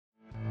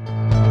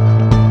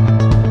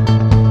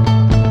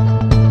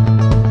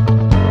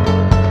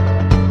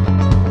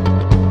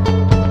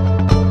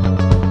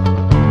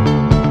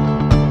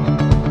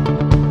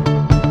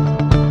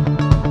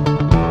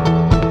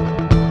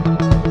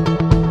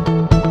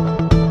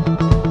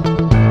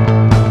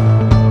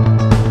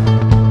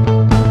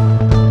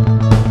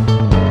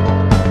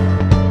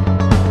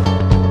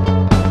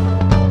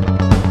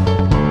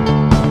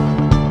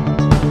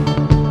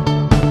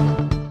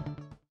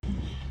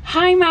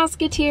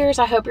Mouseketeers.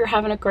 I hope you're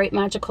having a great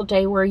magical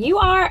day where you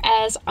are,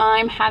 as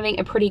I'm having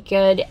a pretty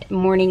good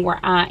morning where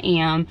I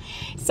am.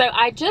 So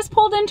I just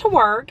pulled into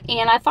work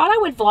and I thought I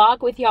would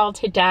vlog with y'all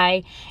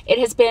today. It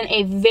has been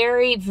a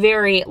very,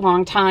 very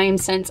long time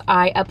since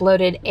I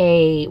uploaded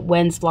a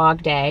Wednesday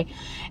vlog day.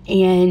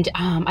 And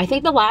I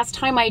think the last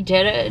time I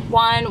did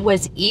one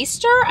was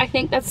Easter. I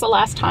think that's the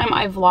last time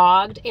I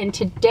vlogged. And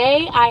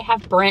today I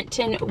have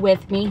Brenton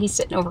with me. He's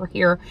sitting over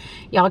here.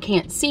 Y'all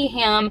can't see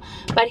him,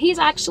 but he's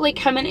actually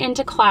coming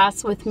into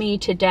class with me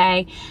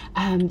today.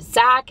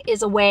 Zach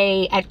is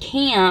away at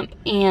camp,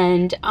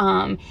 and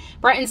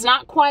Brenton's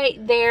not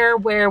quite there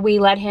where we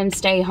let him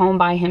stay home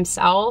by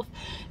himself.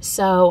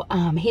 So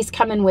he's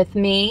coming with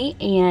me,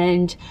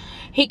 and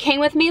he came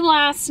with me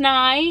last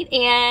night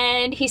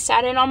and he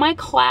sat in on my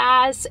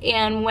class.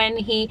 And when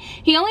he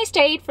only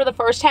stayed for the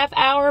first half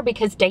hour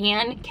because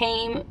Dan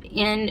came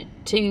in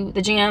to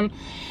the gym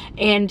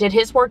and did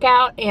his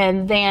workout,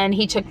 and then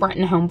he took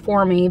Brenton home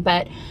for me.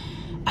 But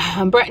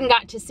Brenton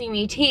got to see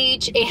me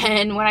teach,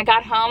 and when I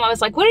got home I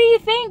was like, what do you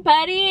think,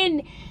 buddy?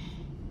 And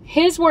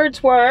his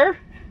words were,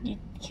 you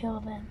kill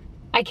them.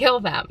 I kill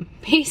them.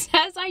 He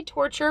says I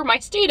torture my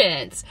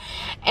students.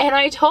 And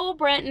I told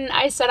Brenton,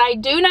 I said, I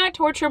do not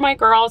torture my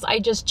girls. I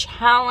just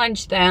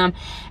challenge them.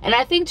 And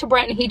I think to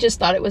Brenton, he just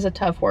thought it was a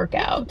tough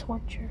workout.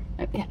 Torture.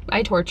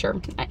 I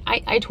torture.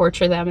 I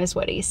torture them is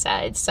what he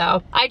said.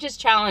 So I just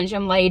challenge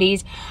them,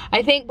 ladies.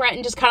 I think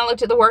Brenton just kind of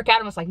looked at the workout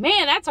and was like,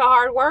 man, that's a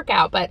hard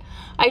workout. But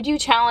I do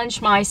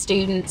challenge my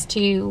students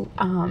to,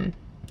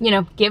 you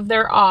know, give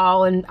their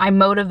all, and I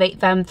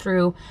motivate them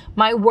through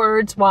my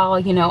words while,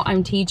 you know,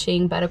 I'm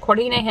teaching. But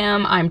according to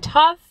him, I'm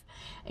tough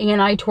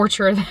and I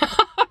torture them.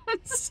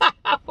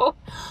 So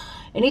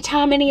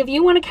anytime any of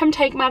you want to come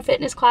take my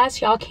fitness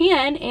class, y'all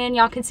can, and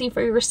y'all can see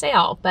for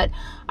yourself. But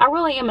I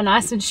really am a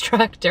nice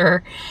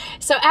instructor.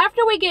 So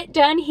after we get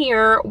done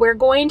here, we're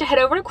going to head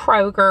over to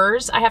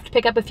Kroger's. I have to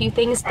pick up a few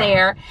things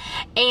there.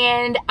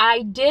 And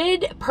I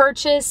did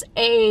purchase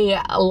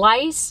a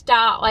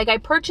lifestyle, like I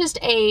purchased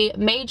a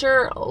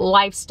major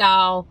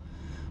lifestyle,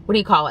 what do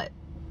you call it?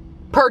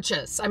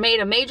 Purchase. I made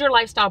a major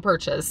lifestyle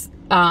purchase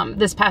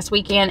this past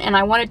weekend, and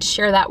I wanted to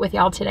share that with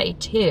y'all today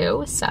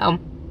too. So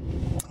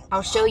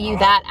I'll show you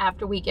that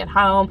after we get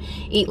home,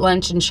 eat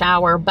lunch and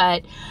shower.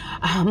 But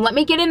let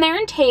me get in there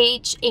and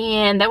teach,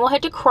 and then we'll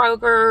head to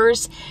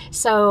Kroger's.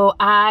 So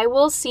I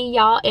will see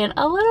y'all in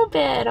a little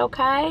bit,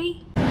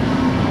 okay?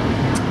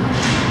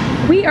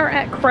 We are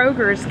at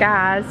Kroger's,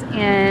 guys,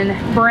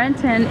 and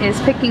Brenton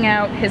is picking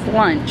out his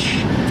lunch.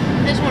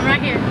 This one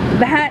right here.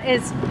 That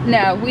is,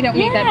 no, we don't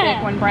need that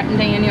big one, Brenton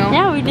Daniel.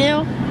 Yeah, we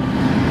do.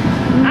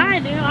 I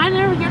do. I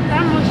never get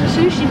that much of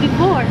sushi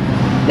before.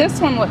 This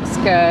one looks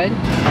good.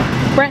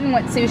 Brenton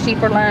went sushi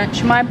for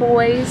lunch. My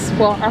boys,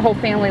 well, our whole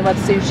family loves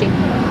sushi.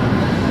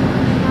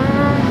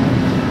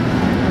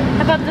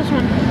 How about this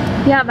one?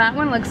 Yeah, that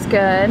one looks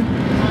good.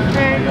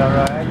 Are you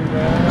alright?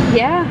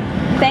 Yeah,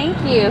 thank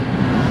you.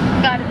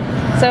 Got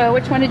it. So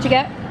which one did you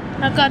get?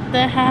 I got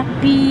the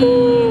happy.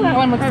 Ooh, that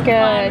one looks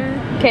good.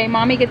 Okay,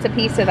 mommy gets a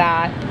piece of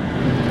that.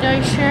 Are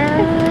you sure?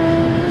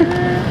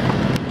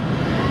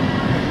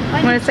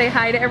 Want to say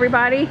hi to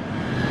everybody?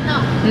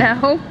 No.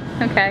 No?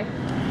 Okay.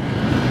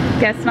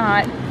 Guess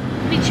not.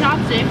 Be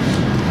chopsticks.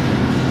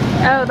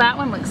 Oh, that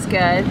one looks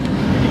good.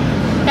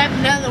 Got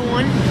another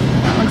one.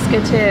 That looks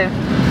good too.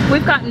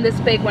 We've gotten this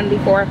big one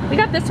before. We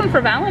got this one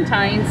for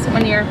Valentine's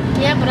one year.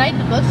 Yeah, but I ate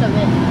the most of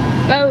it.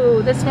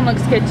 Oh, this one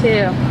looks good too.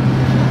 You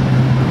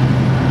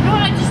know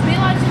what I just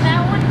realized in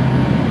that one?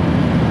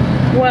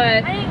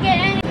 What? I didn't get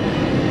any.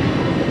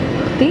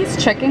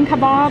 These chicken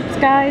kebabs,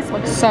 guys,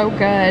 look so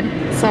good.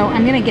 So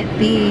I'm gonna get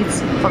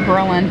these for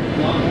grilling.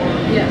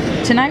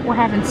 Yes. Tonight we're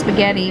having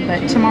spaghetti,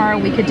 but tomorrow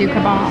we could do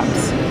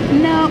kebabs.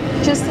 No,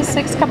 just the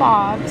 6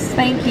 kebabs.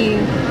 Thank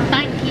you.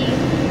 Thank you.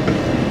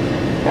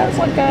 Those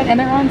look good, and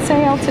they're on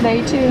sale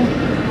today too.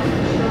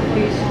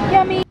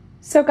 Yummy.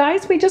 So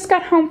guys, we just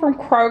got home from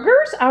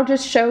Kroger's. I'll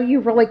just show you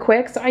really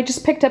quick. So I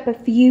just picked up a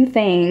few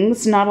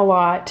things, not a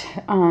lot.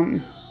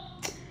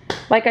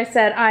 Like I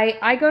said,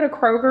 I go to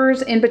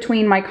Kroger's in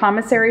between my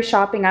commissary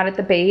shopping out at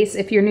the base.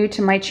 If you're new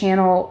to my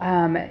channel,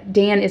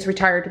 Dan is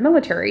retired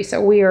military,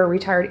 so we are a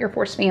retired Air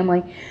Force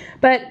family.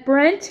 But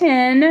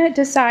Brenton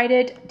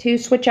decided to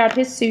switch out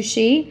his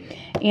sushi,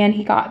 and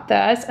he got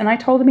this. And I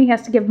told him he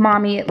has to give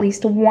mommy at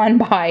least 1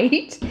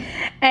 bite.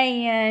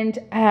 And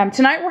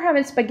tonight we're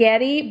having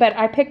spaghetti, but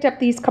I picked up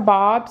these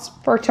kebabs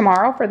for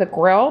tomorrow for the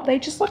grill. They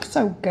just look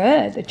so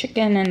good, the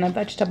chicken and the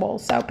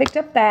vegetables. So I picked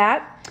up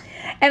that.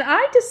 And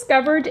I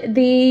discovered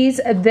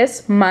these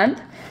this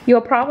month.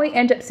 You'll probably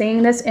end up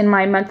seeing this in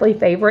my monthly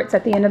favorites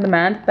at the end of the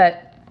month.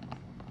 But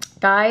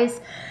guys,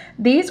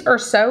 these are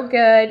so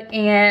good.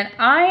 And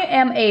I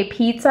am a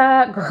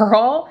pizza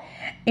girl.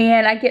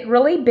 And I get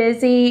really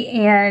busy.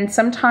 And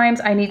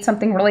sometimes I need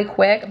something really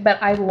quick.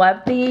 But I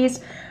love these.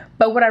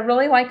 But what I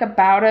really like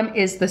about them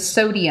is the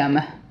sodium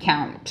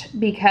count.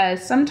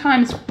 Because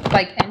sometimes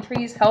like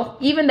entries,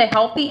 even the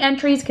healthy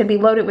entries can be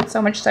loaded with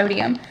so much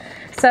sodium.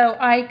 So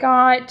I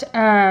got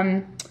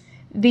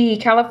the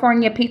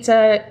California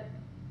pizza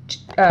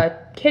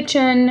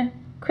kitchen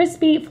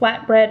crispy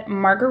flatbread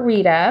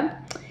margarita.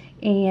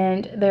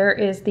 And there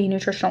is the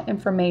nutritional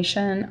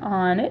information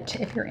on it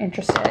if you're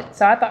interested.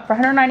 So I thought for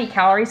 190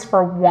 calories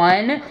for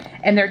one,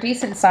 and they're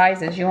decent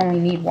sizes, you only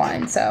need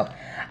one. So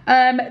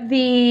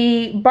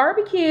the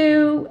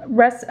barbecue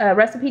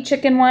recipe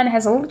chicken one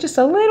has just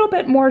a little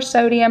bit more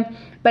sodium,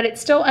 but it's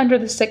still under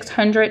the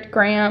 600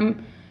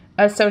 gram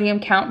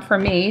sodium count for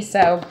me.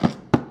 So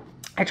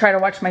I try to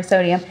watch my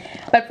sodium.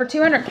 But for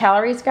 200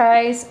 calories,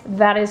 guys,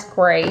 that is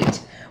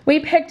great. We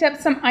picked up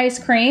some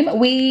ice cream.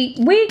 We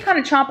kind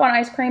of chomp on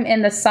ice cream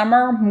in the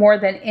summer more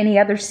than any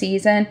other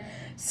season.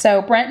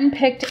 So Brenton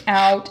picked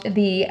out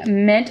the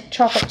mint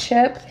chocolate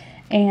chip,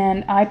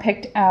 and I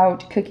picked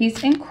out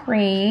cookies and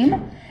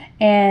cream.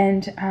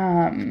 And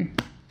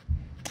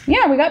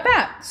yeah, we got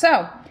that.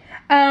 So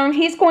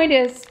he's going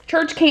to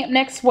church camp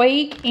next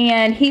week,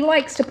 and he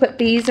likes to put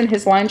these in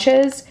his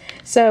lunches.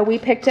 So we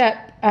picked up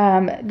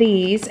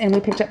these, and we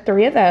picked up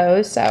 3 of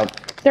those. So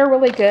they're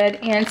really good,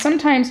 and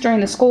sometimes during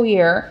the school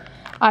year,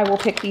 I will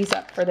pick these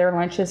up for their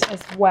lunches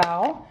as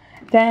well.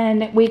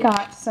 Then we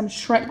got some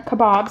shrimp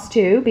kebabs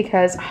too,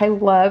 because I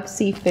love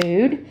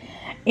seafood.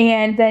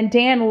 And then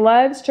Dan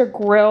loves to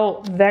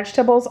grill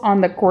vegetables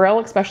on the grill,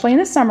 especially in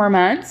the summer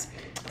months.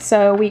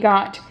 So we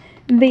got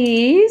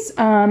these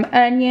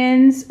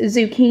onions,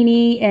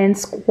 zucchini, and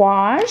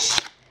squash.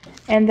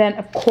 And then,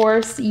 of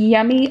course,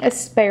 yummy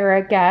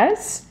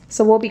asparagus.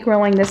 So we'll be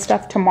grilling this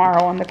stuff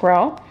tomorrow on the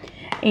grill.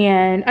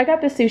 And I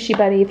got the sushi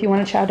buddy if you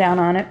want to chow down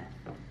on it.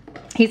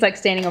 He's like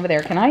standing over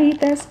there. Can I eat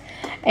this?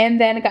 And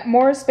then I got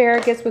more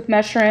asparagus with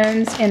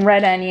mushrooms and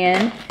red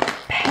onion,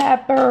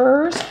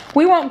 peppers.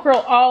 We won't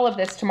grill all of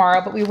this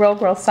tomorrow, but we will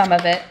grill some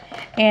of it.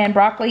 And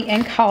broccoli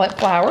and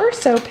cauliflower.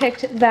 So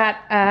picked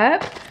that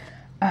up.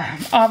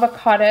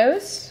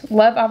 Avocados.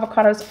 Love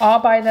avocados all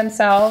by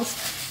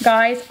themselves.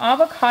 Guys,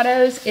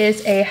 avocados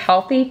is a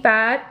healthy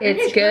fat.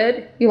 It's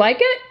good. You like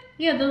it?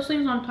 Yeah, those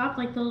things on top,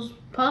 like those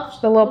puffs.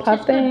 The little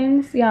puff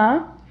things,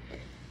 yeah.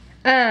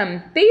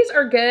 These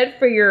are good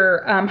for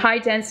your high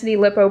density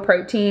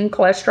lipoprotein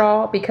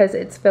cholesterol because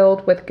it's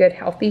filled with good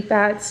healthy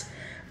fats,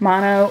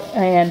 mono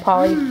and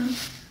poly.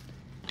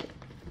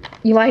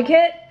 You like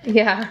it?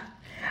 Yeah.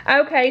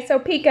 Okay, so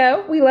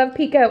pico. We love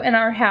pico in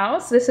our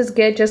house. This is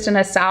good just in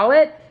a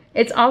salad.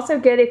 It's also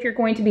good if you're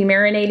going to be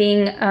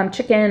marinating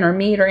chicken or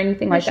meat or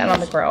anything like that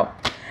on the grill.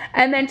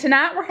 And then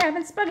tonight we're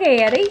having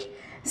spaghetti.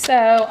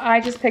 So I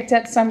just picked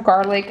up some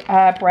garlic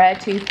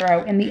bread to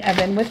throw in the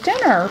oven with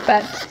dinner.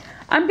 But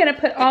I'm going to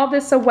put all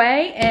this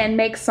away and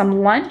make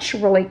some lunch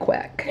really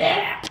quick.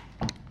 Yeah.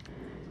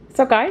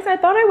 So guys, I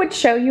thought I would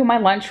show you my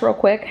lunch real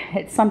quick.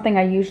 It's something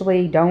I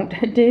usually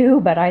don't do,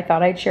 but I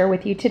thought I'd share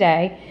with you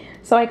today.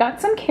 So I got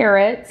some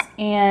carrots,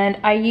 and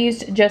I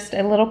used just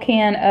a little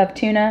can of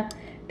tuna.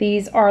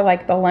 These are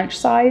like the lunch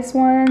size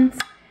ones.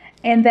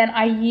 And then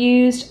I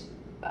used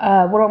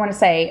what do I want to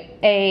say,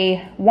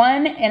 a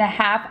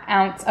 1.5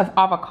 ounce of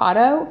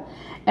avocado,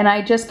 and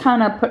I just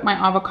kind of put my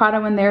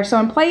avocado in there. So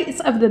in place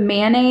of the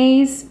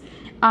mayonnaise,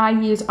 I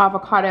use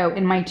avocado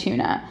in my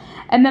tuna.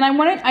 And then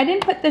I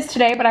didn't put this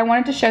today, but I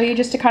wanted to show you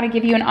just to kind of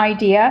give you an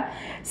idea.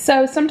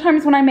 So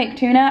sometimes when I make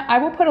tuna, I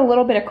will put a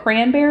little bit of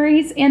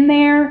cranberries in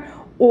there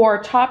or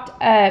chopped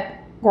up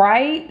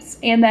grapes,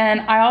 and then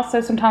I also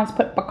sometimes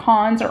put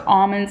pecans or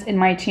almonds in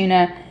my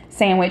tuna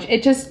sandwich.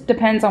 It just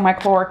depends on my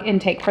caloric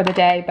intake for the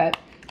day, but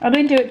I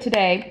didn't do it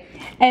today.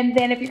 And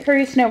then if you're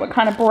curious to know what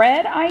kind of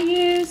bread I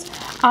use,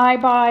 I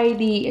buy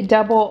the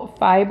double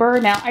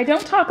fiber. Now, I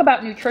don't talk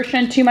about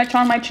nutrition too much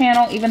on my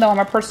channel, even though I'm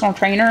a personal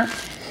trainer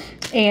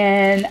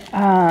and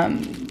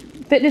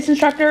fitness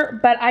instructor,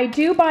 but I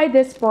do buy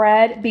this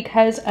bread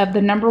because of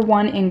the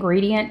 #1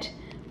 ingredient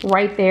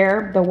right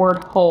there, the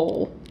word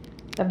whole.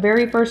 The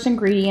very first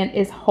ingredient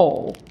is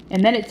whole,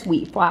 and then it's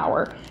wheat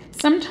flour.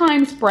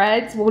 Sometimes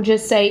breads will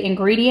just say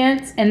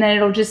ingredients, and then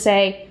it'll just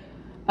say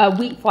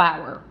wheat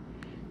flour.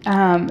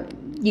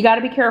 You got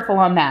to be careful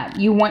on that.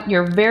 You want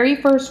your very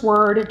first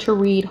word to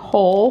read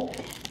whole.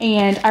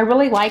 And I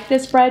really like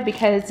this bread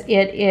because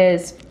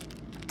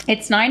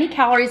it's 90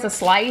 calories a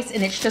slice,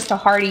 and it's just a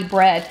hearty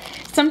bread.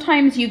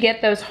 Sometimes you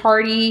get those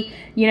hearty,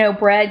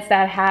 breads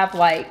that have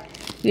like,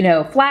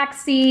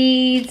 flax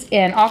seeds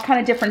and all kind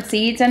of different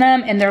seeds in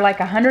them, and they're like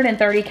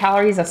 130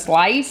 calories a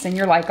slice, and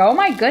you're like, oh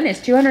my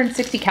goodness,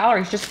 260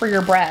 calories just for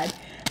your bread.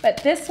 But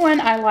this one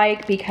I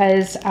like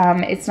because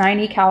it's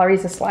 90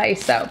 calories a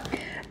slice. So,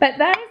 but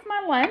that is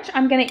my lunch.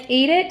 I'm gonna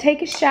eat it,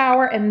 take a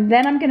shower, and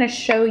then I'm gonna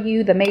show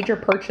you the major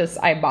purchase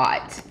I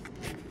bought.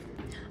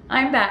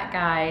 I'm back,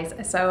 guys.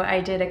 So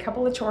I did a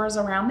couple of chores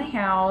around the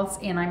house,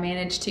 and I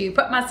managed to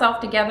put myself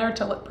together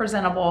to look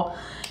presentable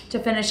to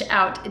finish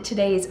out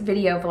today's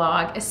video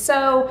vlog.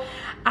 So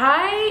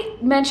I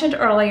mentioned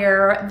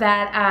earlier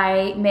that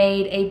I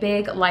made a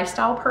big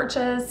lifestyle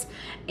purchase,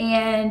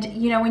 and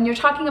when you're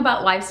talking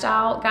about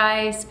lifestyle,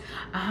 guys,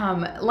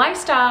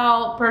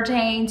 lifestyle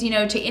pertains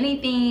to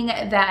anything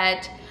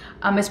that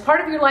is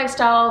part of your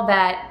lifestyle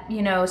that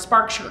you know,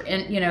 sparks your,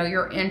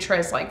 your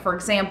interest. Like for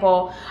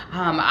example,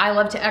 I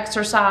love to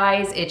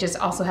exercise. It just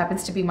also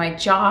happens to be my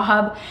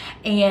job.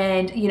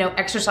 And, you know,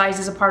 exercise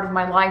is a part of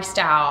my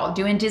lifestyle.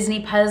 Doing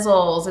Disney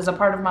puzzles is a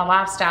part of my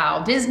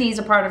lifestyle. Disney's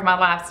a part of my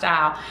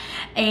lifestyle.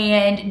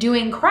 And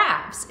doing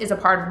crafts is a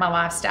part of my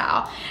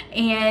lifestyle.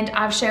 And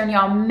I've shown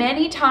y'all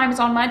many times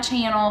on my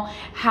channel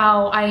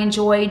how I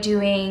enjoy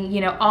doing,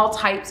 you know, all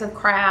types of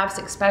crafts,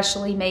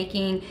 especially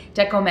making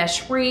deco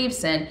mesh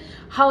wreaths and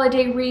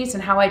holiday wreaths,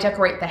 and how I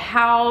decorate the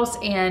house.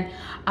 And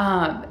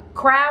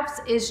crafts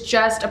is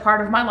just a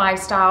part of my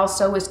lifestyle.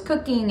 So is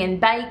cooking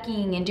and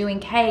baking and doing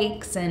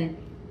cakes and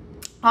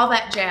all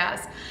that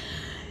jazz.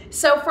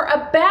 So for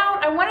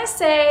about, I want to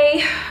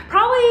say,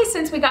 probably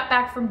since we got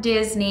back from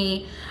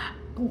Disney,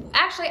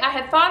 actually I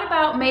had thought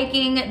about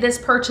making this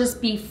purchase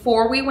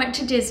before we went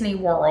to Disney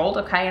World,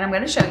 okay, and I'm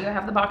going to show you, I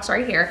have the box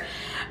right here,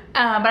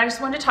 but I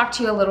just wanted to talk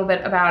to you a little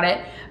bit about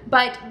it.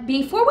 But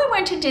before we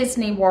went to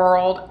Disney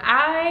World,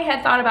 I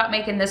had thought about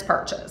making this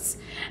purchase,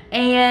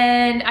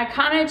 and I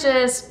kind of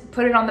just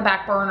put it on the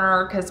back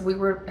burner because we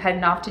were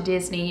heading off to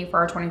Disney for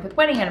our 25th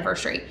wedding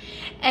anniversary.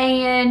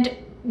 And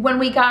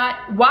while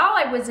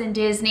I was in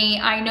Disney,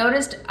 I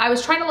noticed I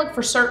was trying to look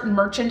for certain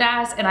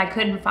merchandise and I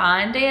couldn't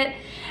find it.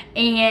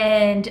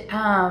 And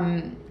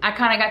I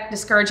kind of got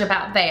discouraged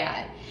about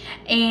that.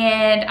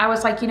 And I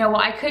was like, you know,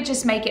 well, I could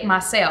just make it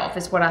myself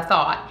is what I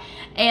thought.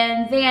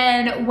 And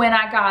then when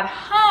I got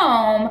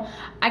home,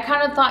 I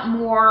kind of thought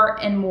more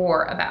and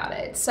more about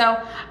it.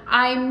 So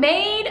I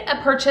made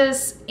a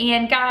purchase,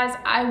 and guys,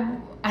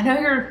 I know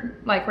you're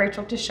like,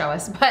 Rachel, just show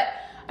us, but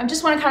I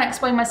just want to kind of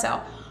explain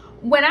myself.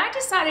 When I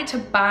decided to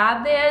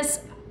buy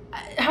this,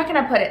 how can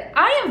I put it?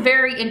 I am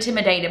very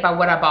intimidated by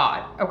what I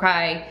bought,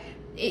 okay?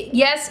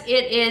 Yes,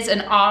 it is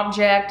an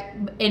object,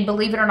 and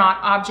believe it or not,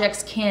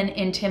 objects can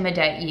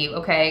intimidate you,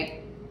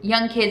 okay?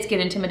 Young kids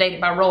get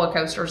intimidated by roller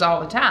coasters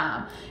all the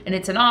time, and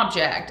it's an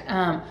object.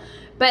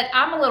 But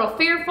I'm a little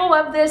fearful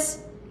of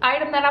this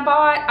item that I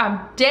bought.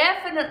 I'm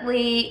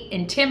definitely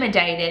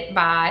intimidated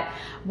by it.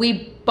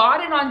 We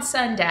bought it on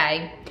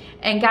Sunday,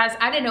 and guys,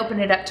 I didn't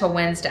open it up till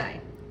Wednesday.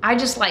 I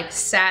just like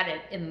sat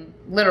it in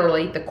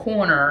literally the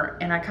corner,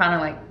 and I kind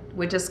of like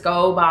would just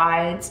go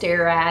by and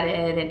stare at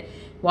it and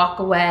walk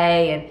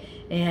away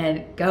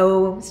and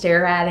go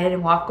stare at it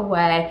and walk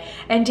away.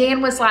 And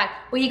Dan was like,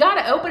 well, you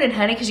gotta open it,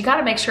 honey, because you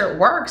gotta make sure it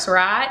works,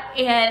 right?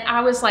 And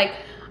I was like,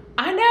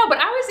 I know, but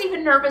I was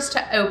even nervous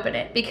to open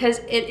it because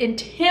it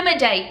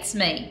intimidates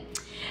me.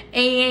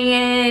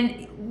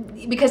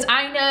 And because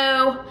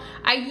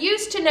I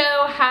used to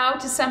know how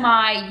to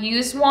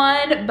semi-use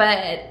one,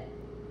 but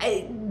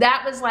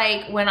that was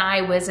like when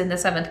I was in the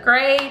 7th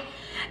grade,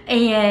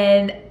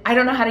 and I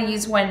don't know how to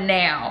use one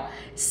now.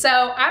 So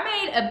I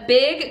made a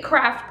big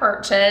craft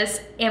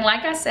purchase, and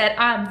like I said,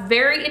 I'm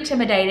very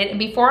intimidated. And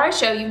before I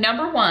show you,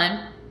 number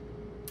one,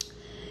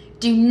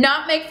 do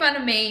not make fun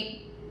of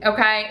me,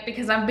 okay?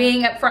 Because I'm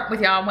being upfront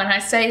with y'all when I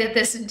say that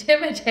this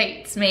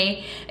intimidates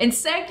me. And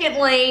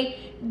secondly,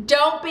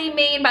 don't be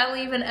mean by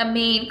leaving a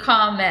mean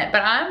comment.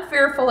 But I'm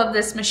fearful of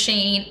this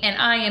machine,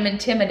 and I am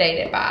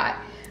intimidated by it.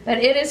 But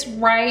it is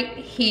right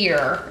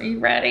here. Are you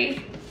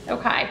ready?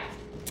 Okay.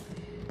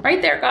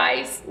 Right there,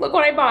 guys. Look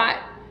what I bought.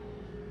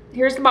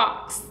 Here's the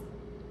box.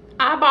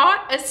 I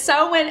bought a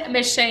sewing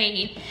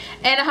machine,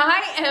 and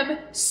I am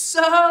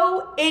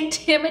so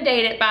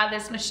intimidated by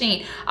this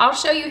machine. I'll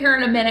show you here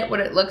in a minute what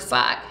it looks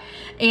like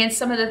and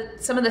some of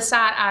the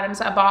side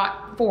items I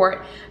bought for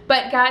it.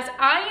 But guys,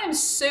 I am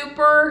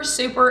super,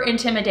 super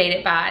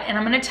intimidated by it, and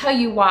I'm gonna tell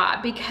you why.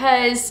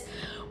 Because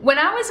when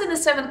I was in the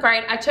 7th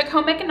grade, I took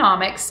home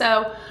economics,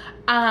 so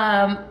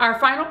our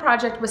final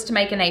project was to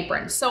make an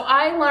apron. So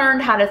I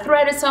learned how to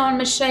thread a sewing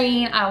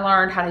machine, I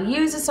learned how to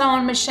use a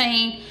sewing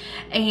machine,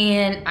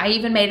 and I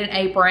even made an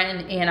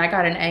apron, and I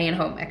got an A in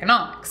home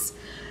economics.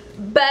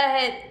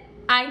 But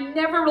I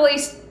never really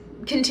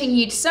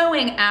continued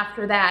sewing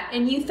after that.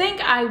 And you think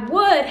I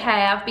would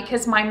have,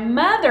 because my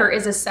mother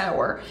is a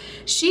sewer.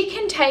 She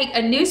can take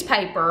a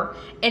newspaper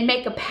and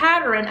make a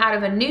pattern out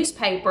of a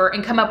newspaper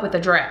and come up with a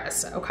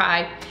dress,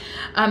 okay?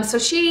 So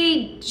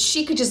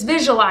she could just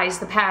visualize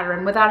the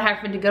pattern without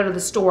having to go to the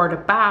store to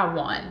buy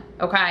one,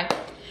 okay?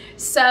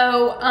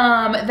 So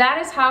that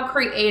is how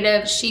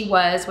creative she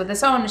was with the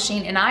sewing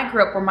machine. And I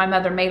grew up where my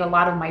mother made a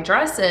lot of my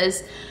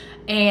dresses,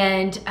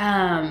 and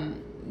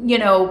you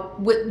know,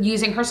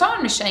 using her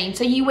sewing machine.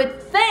 So you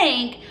would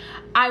think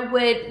I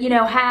would, you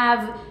know,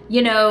 have,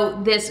 you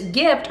know, this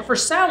gift for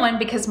sewing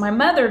because my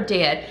mother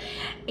did.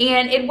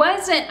 And it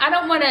wasn't, I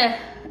don't want to,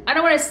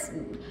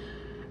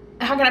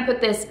 how can I put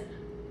this?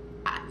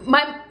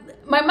 My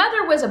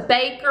mother was a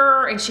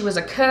baker, and she was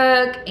a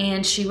cook,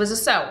 and she was a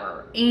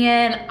sewer.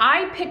 And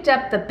I picked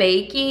up the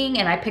baking,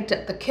 and I picked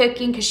up the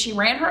cooking, because she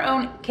ran her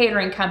own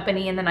catering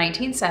company in the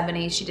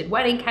 1970s. She did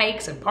wedding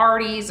cakes and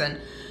parties, and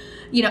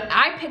you know,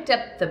 I picked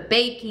up the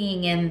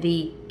baking and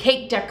the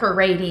cake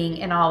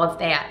decorating and all of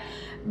that.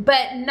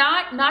 But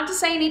not to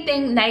say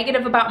anything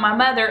negative about my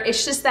mother,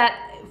 it's just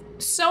that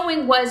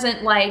sewing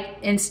wasn't like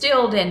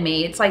instilled in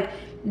me. It's like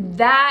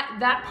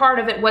that part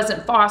of it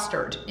wasn't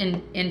fostered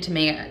into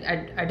me.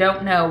 I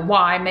don't know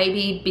why.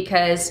 Maybe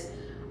because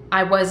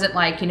I wasn't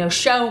like, you know,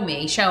 show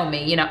me,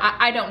 you know,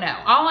 I don't know.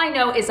 All I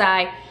know is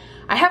I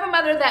have a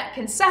mother that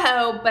can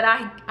sew, but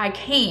I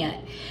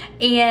can't.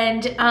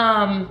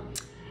 And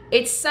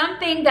it's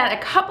something that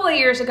a couple of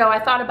years ago I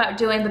thought about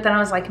doing, but then I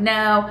was like,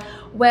 no.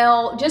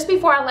 Well, just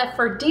before I left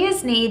for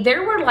Disney,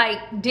 there were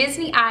like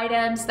Disney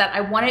items that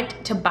I wanted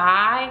to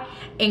buy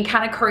and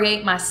kind of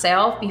create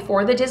myself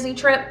before the Disney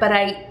trip, but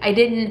I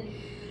didn't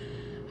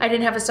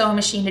have a sewing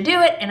machine to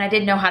do it, and I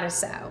didn't know how to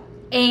sew.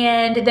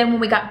 And then when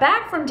we got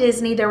back from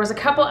Disney, there was a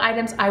couple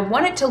items I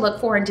wanted to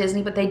look for in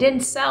Disney, but they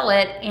didn't sell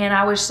it. And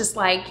I was just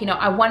like, you know,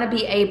 I want to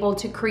be able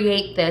to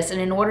create this. And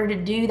in order to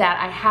do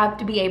that, I have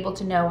to be able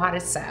to know how to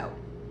sew.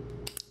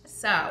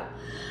 So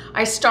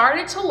I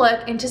started to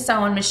look into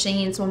sewing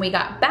machines when we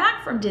got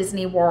back from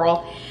Disney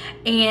World.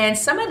 And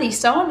some of these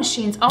sewing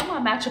machines, oh my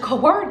magical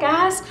word,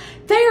 guys,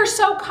 they are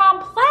so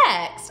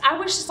complex. I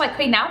was just like,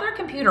 okay, now they're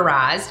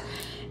computerized.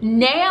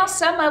 Now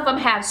some of them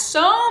have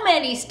so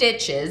many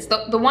stitches.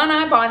 The one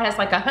I bought has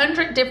like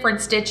 100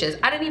 different stitches.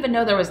 I didn't even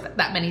know there was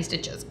that many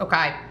stitches,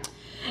 okay?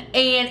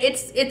 And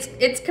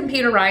it's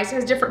computerized, it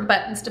has different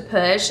buttons to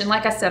push. And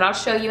like I said, I'll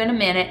show you in a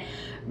minute.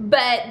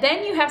 But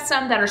then you have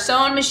some that are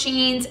sewing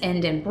machines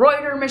and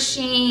embroider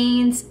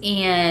machines,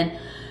 and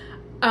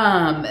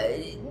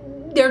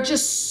there are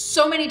just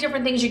so many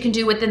different things you can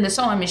do within the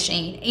sewing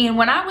machine. And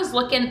when I was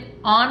looking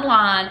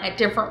online at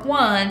different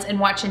ones and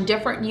watching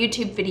different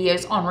YouTube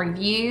videos on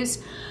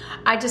reviews,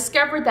 I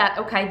discovered that,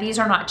 okay, these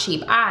are not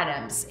cheap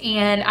items.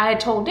 And I had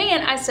told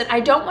Dan, I said,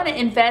 I don't want to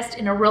invest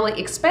in a really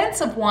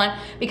expensive one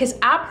because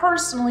I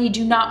personally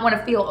do not want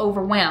to feel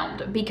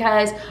overwhelmed,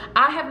 because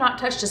I have not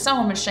touched a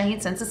sewing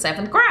machine since the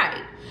 7th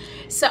grade.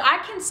 So I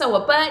can sew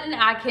a button,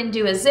 I can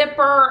do a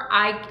zipper,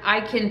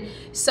 I can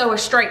sew a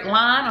straight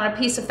line on a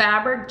piece of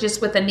fabric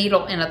just with a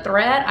needle and a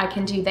thread. I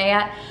can do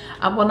that.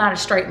 Well, not a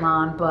straight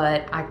line,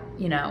 but I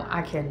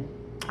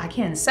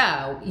can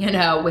sew, you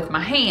know, with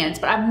my hands.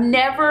 But I've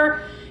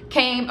never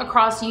came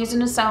across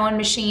using a sewing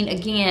machine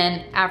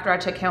again after I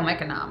took home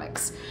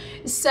economics.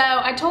 So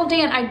I told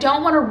Dan I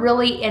don't want to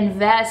really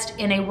invest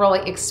in a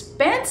really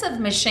expensive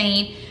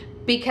machine,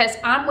 because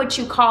I'm what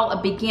you call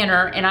a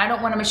beginner, and I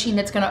don't want a machine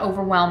that's going to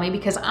overwhelm me,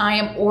 because I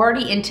am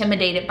already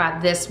intimidated by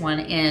this one,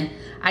 and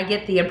I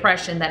get the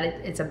impression that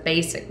it's a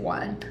basic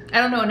one.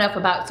 I don't know enough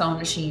about sewing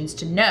machines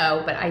to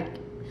know, but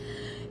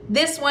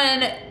this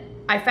one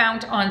I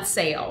found on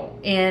sale,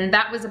 and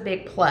that was a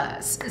big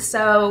plus.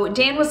 So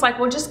Dan was like,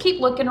 well, just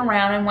keep looking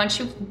around, and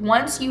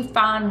once you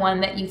find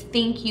one that you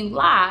think you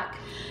like,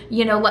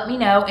 you know, let me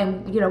know,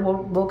 and you know,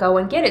 we'll go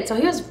and get it. So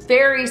he was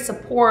very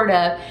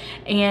supportive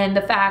in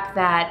the fact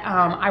that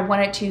I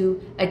wanted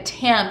to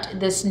attempt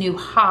this new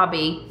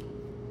hobby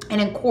and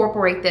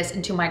incorporate this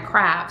into my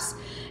crafts,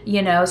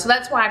 you know. So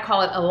that's why I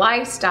call it a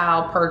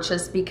lifestyle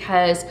purchase,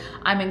 because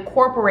I'm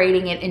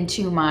incorporating it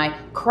into my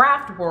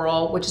craft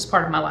world, which is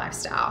part of my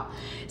lifestyle.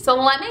 So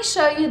let me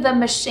show you the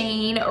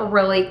machine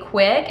really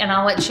quick, and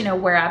I'll let you know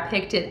where I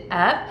picked it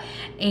up,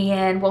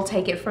 and we'll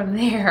take it from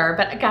there.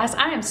 But guys,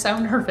 I am so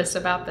nervous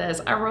about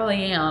this. I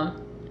really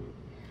am.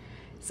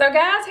 So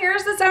guys,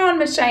 here's the sewing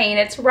machine.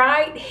 It's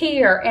right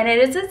here, and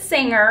it is a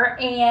Singer.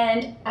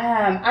 And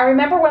I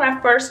remember when I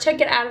first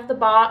took it out of the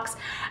box,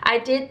 I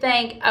did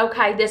think,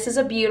 okay, this is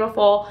a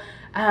beautiful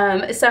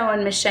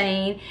sewing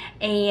machine,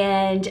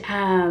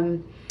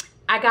 and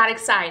I got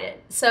excited.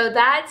 So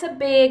that's a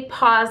big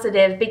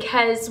positive,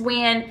 because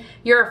when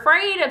you're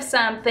afraid of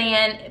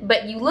something,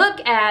 but you look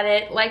at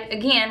it like,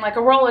 again, like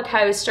a roller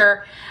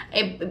coaster,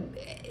 and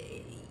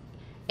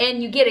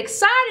you get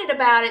excited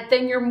about it,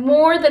 then you're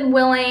more than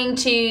willing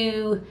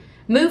to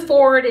move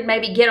forward and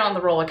maybe get on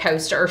the roller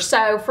coaster.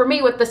 So for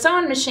me with the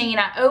sewing machine,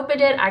 I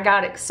opened it, I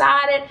got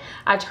excited,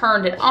 I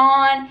turned it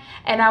on,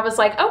 and I was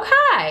like,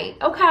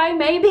 okay,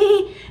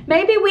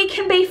 maybe we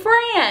can be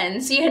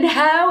friends, you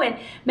know, and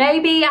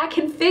maybe I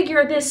can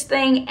figure this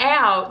thing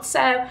out.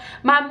 So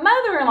my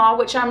mother-in-law,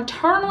 which I'm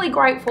eternally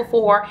grateful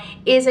for,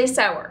 is a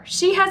sewer.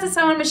 She has a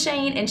sewing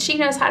machine and she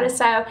knows how to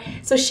sew.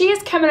 So she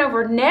is coming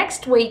over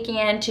next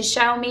weekend to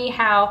show me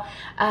how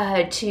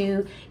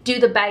to do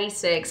the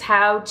basics,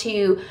 how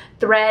to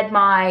thread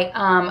my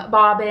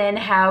bobbin,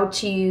 how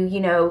to, you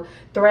know,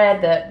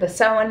 thread the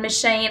sewing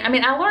machine. I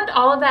mean, I learned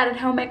all of that at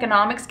home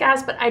economics,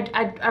 guys, but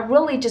I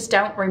really just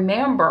don't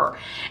remember.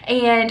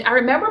 And I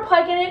remember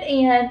plugging it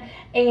in,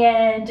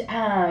 and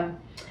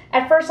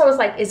at first I was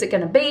like, is it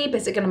gonna beep?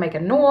 Is it gonna make a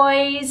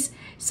noise?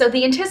 So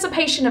the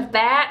anticipation of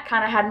that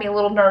kind of had me a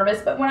little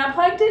nervous. But when I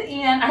plugged it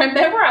in, I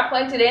remember I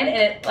plugged it in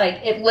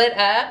and it lit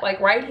up, like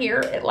right here,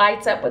 it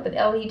lights up with an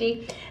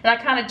LED, and I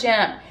kind of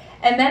jumped.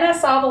 And then I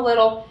saw the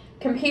little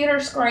computer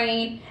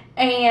screen,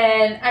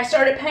 and I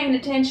started paying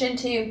attention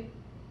to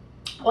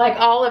like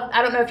all of,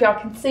 I don't know if y'all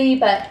can see,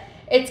 but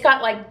it's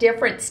got like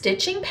different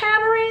stitching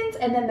patterns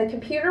and then the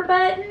computer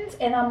buttons,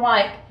 and I'm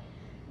like,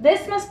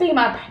 this must be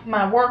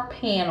my work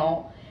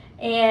panel.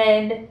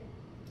 And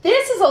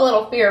this is a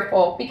little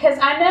fearful because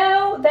I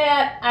know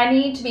that I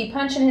need to be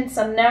punching in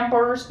some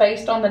numbers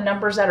based on the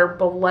numbers that are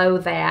below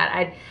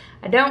that.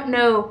 I don't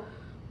know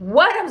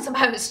what I'm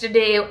supposed to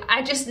do.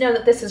 I just know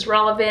that this is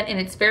relevant and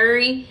it's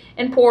very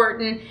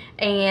important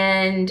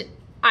and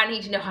I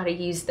need to know how to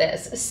use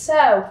this.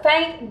 So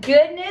thank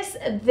goodness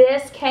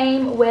this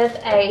came with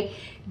a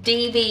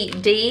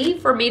DVD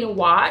for me to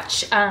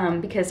watch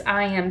because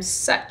I am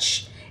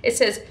such, it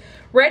says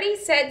Ready,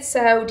 Set,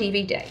 Sew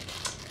DVD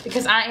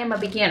because I am a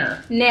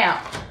beginner.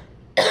 Now,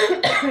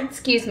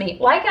 excuse me,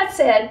 like I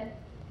said,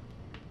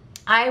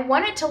 I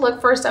wanted to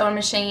look for a sewing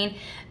machine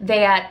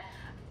that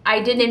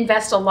I didn't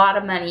invest a lot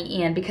of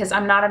money in because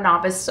I'm not a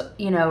novice,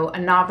 you know, a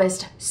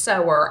novice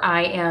sewer.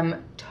 I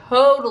am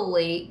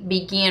totally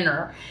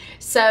beginner.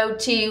 So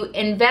to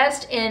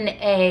invest in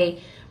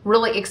a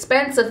really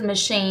expensive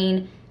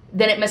machine,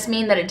 then it must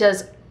mean that it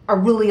does a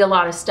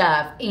lot of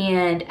stuff.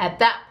 And at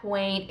that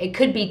point, it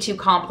could be too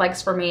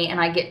complex for me and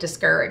I get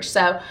discouraged.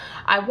 So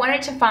I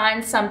wanted to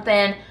find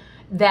something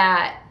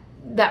that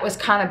was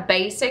kind of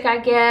basic, I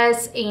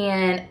guess.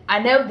 And I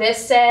know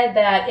this said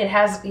that it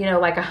has, you know,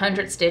 like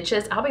 100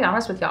 stitches. I'll be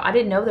honest with y'all, I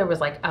didn't know there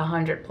was like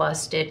 100+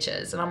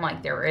 stitches. And I'm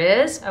like, there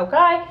is?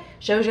 Okay.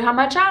 Shows you how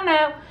much I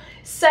know.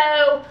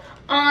 So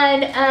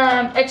on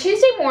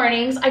Tuesday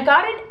mornings, I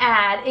got an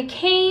ad. It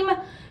came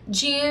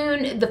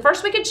the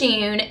first week of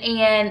June,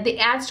 and the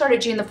ad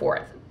started June the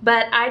 4th.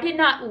 But I did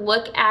not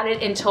look at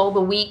it until the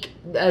week,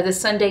 the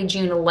Sunday,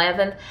 June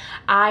 11th.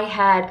 I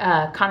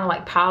had kind of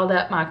like piled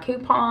up my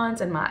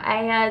coupons and my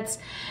ads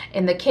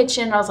in the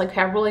kitchen. I was like,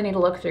 okay, I really need to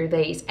look through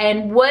these.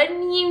 And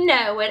wouldn't you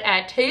know it,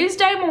 at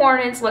Tuesday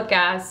mornings, look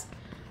guys,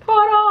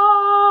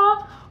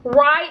 ta-da!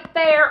 Right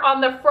there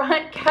on the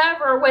front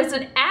cover was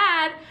an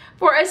ad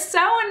for a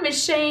sewing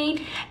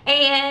machine,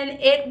 and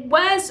it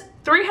was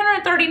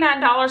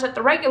 $339 at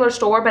the regular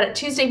store, but at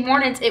Tuesday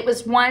mornings it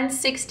was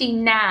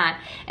 $169.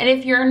 And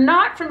if you're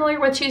not familiar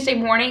with Tuesday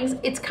mornings,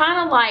 it's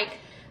kind of like,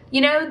 you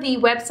know, the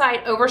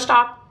website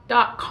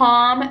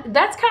overstock.com.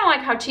 That's kind of like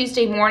how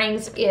Tuesday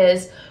mornings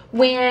is.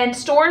 When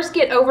stores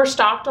get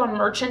overstocked on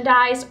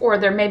merchandise, or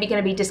they're maybe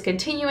going to be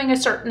discontinuing a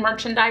certain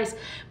merchandise,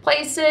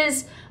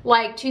 places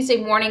like Tuesday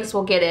mornings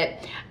will get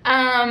it.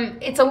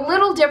 It's a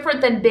little different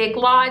than Big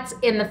Lots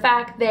in the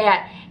fact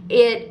that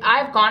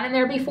I've gone in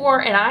there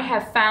before and I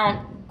have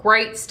found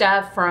great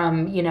stuff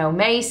from, you know,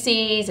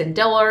 Macy's and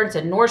Dillard's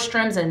and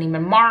Nordstrom's and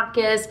even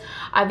Marcus.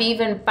 I've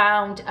even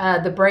found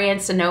the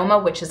brand Sonoma,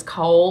 which is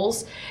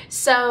Kohl's.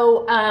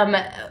 So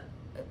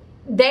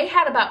they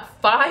had about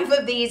 5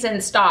 of these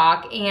in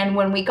stock, and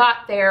when we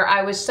got there,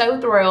 I was so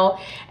thrilled,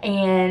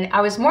 and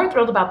I was more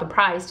thrilled about the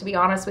price, to be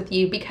honest with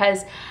you,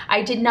 because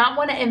I did not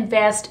want to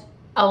invest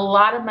a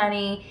lot of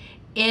money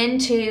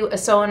into a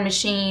sewing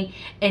machine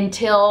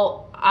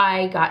until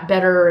I got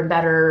better and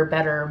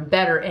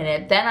better in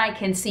it. Then I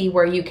can see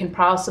where you can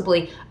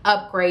possibly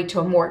upgrade to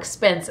a more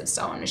expensive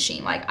sewing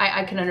machine. Like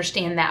I can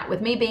understand that.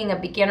 With me being a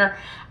beginner,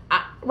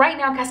 right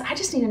now, guys, I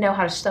just need to know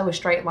how to sew a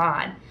straight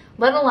line.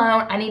 Let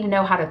alone, I need to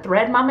know how to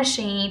thread my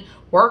machine,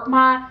 work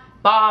my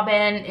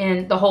bobbin,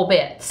 and the whole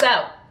bit.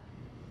 So,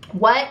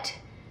 what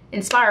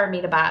inspired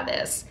me to buy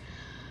this?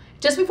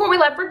 Just before we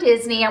left for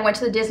Disney, I went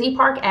to the Disney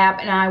Park app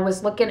and I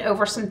was looking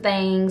over some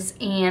things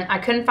and I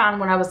couldn't find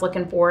what I was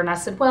looking for. And I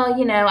said, well,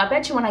 you know, I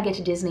bet you when I get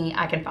to Disney,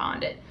 I can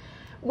find it.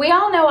 We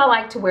all know I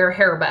like to wear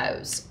hair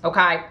bows,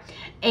 okay?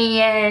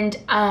 And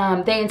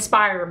they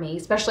inspire me,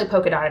 especially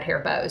polka dotted hair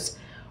bows.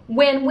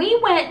 When we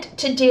went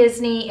to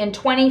Disney in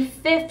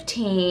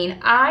 2015,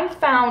 I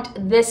found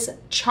this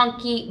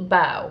chunky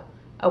bow,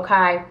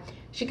 okay?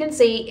 As you can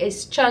see,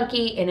 it's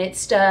chunky and it's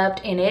stuffed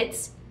and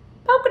it's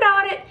polka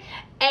dotted,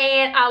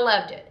 and I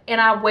loved it.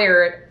 And I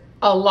wear it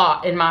a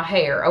lot in my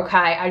hair,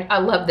 okay? I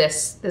love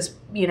this,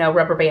 you know,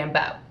 rubber band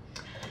bow.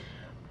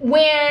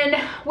 When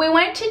we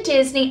went to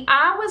Disney,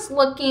 I was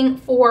looking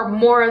for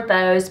more of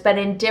those, but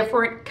in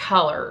different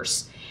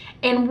colors.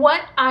 And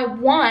what I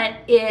want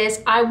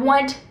is, I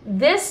want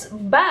this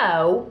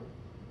bow,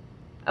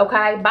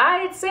 okay,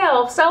 by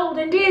itself, sold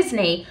in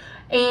Disney,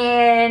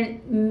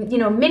 and, you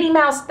know, Minnie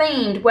Mouse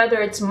themed, whether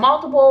it's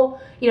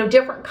multiple, you know,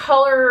 different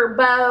color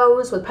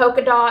bows with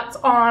polka dots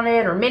on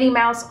it or Minnie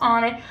Mouse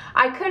on it.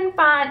 I couldn't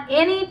find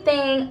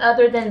anything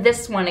other than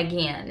this one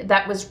again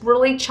that was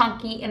really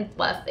chunky and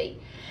fluffy.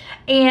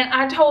 And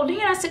I told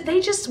Dan, I said,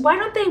 why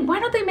don't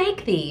they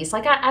make these?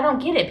 Like, I don't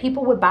get it.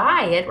 People would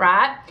buy it,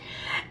 right?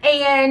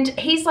 And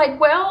he's like,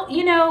 well,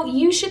 you know,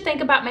 you should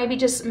think about maybe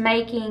just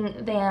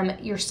making them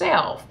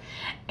yourself.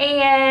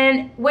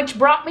 And which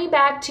brought me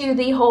back to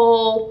the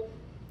whole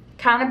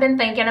kind of been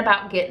thinking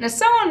about getting a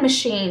sewing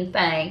machine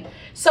thing.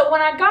 So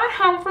when I got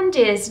home from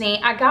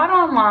Disney, I got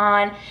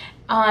online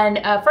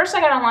first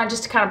I got online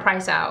just to kind of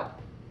price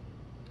out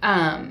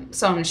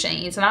sewing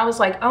machines. And I was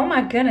like, oh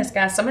my goodness,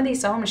 guys, some of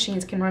these sewing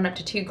machines can run up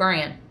to $2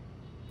 grand.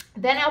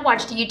 Then I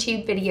watched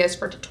YouTube videos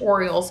for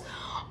tutorials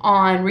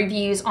on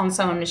reviews on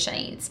sewing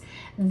machines.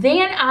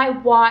 Then I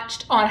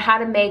watched on how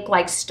to make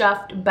like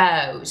stuffed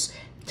bows.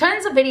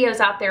 tons of videos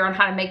out there on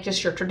how to make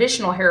just your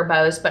traditional hair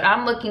bows, but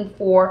I'm looking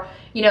for,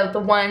 you know, the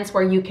ones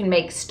where you can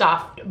make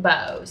stuffed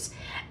bows.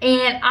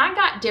 And I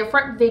got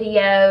different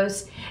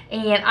videos,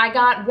 and I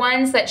got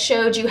ones that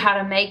showed you how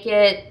to make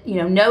it, you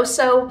know,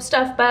 no-sew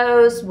stuffed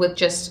bows with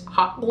just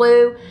hot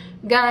glue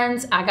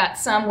guns. I got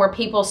some where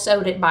people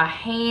sewed it by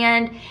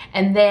hand,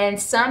 and then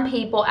some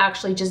people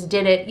actually just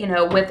did it, you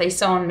know, with a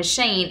sewing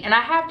machine. And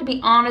I have to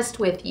be honest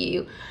with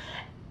you,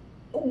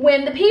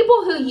 when the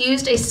people who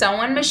used a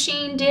sewing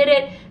machine did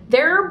it,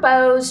 their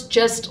bows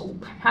just,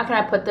 how can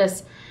I put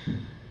this?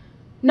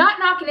 Not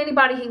knocking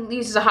anybody who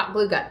uses a hot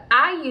glue gun.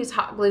 I use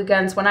hot glue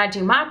guns when I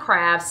do my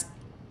crafts.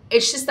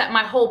 It's just that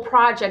my whole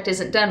project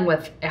isn't done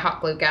with a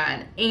hot glue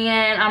gun.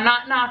 And I'm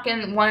not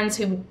knocking ones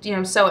who, you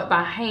know, sew it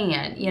by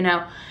hand, you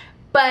know.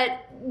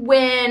 But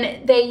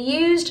when they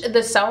used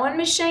the sewing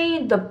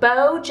machine, the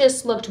bow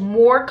just looked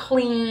more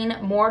clean,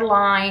 more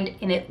lined,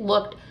 and it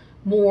looked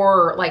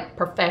more like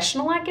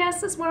professional, I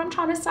guess is what I'm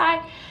trying to say.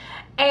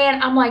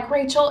 And I'm like,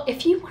 Rachel,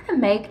 if you want to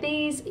make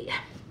these,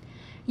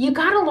 you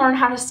got to learn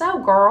how to sew,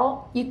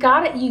 girl.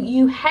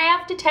 You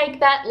have to take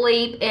that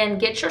leap and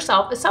get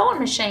yourself a sewing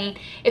machine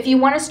if you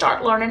want to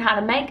start learning how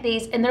to make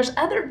these. And there's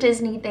other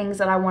Disney things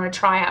that I want to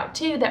try out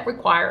too that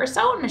require a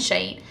sewing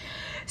machine.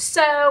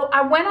 So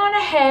I went on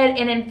ahead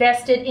and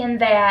invested in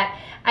that.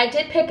 I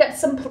did pick up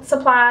some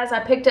supplies.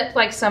 I picked up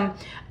like some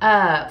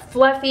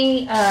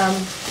fluffy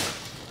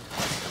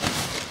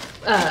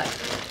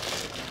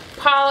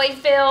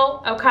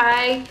polyfill,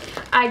 okay?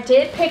 I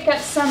did pick up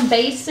some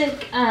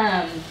basic,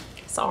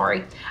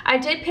 I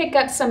did pick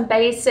up some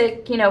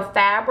basic, you know,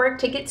 fabric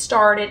to get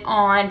started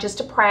on, just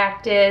to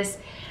practice.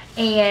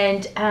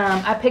 And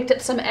I picked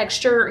up some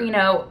extra, you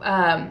know,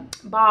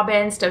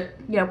 bobbins to,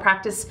 you know,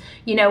 practice,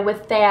 you know,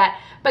 with that.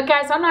 But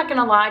guys, I'm not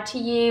gonna lie to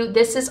you,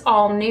 this is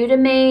all new to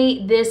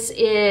me. This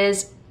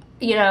is,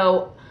 you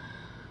know,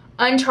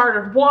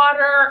 uncharted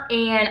water,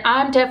 and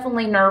I'm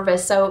definitely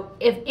nervous. So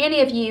if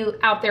any of you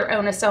out there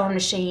own a sewing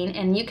machine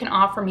and you can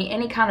offer me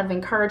any kind of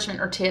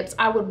encouragement or tips,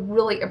 I would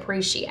really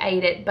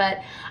appreciate it.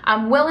 But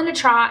I'm willing to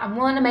try, I'm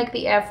willing to make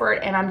the effort,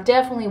 and I'm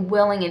definitely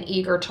willing and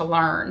eager to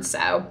learn.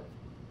 So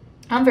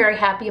I'm very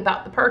happy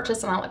about the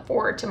purchase, and I look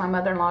forward to my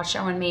mother-in-law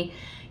showing me,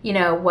 you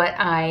know, what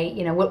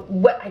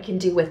I can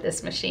do with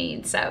this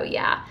machine. So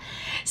yeah.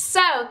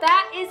 So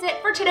that is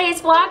it for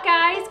today's vlog,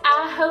 guys.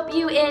 I hope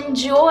you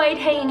enjoyed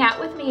hanging out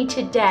with me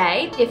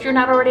today. If you're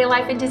not already a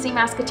Life in Disney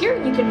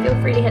Mouseketeer, you can feel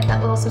free to hit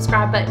that little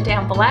subscribe button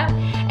down below.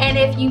 And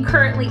if you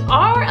currently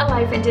are a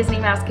Life in Disney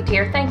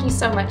Mouseketeer, thank you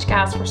so much,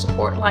 guys, for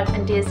supporting Life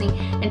in Disney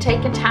and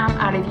taking time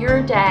out of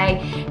your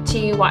day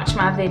to watch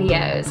my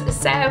videos.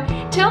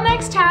 So till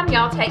next time,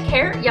 y'all take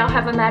care. Y'all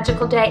have a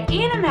magical day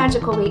and a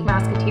magical week,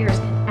 Mouseketeers.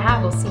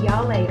 I will see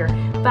y'all later.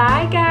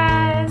 Bye,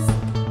 guys.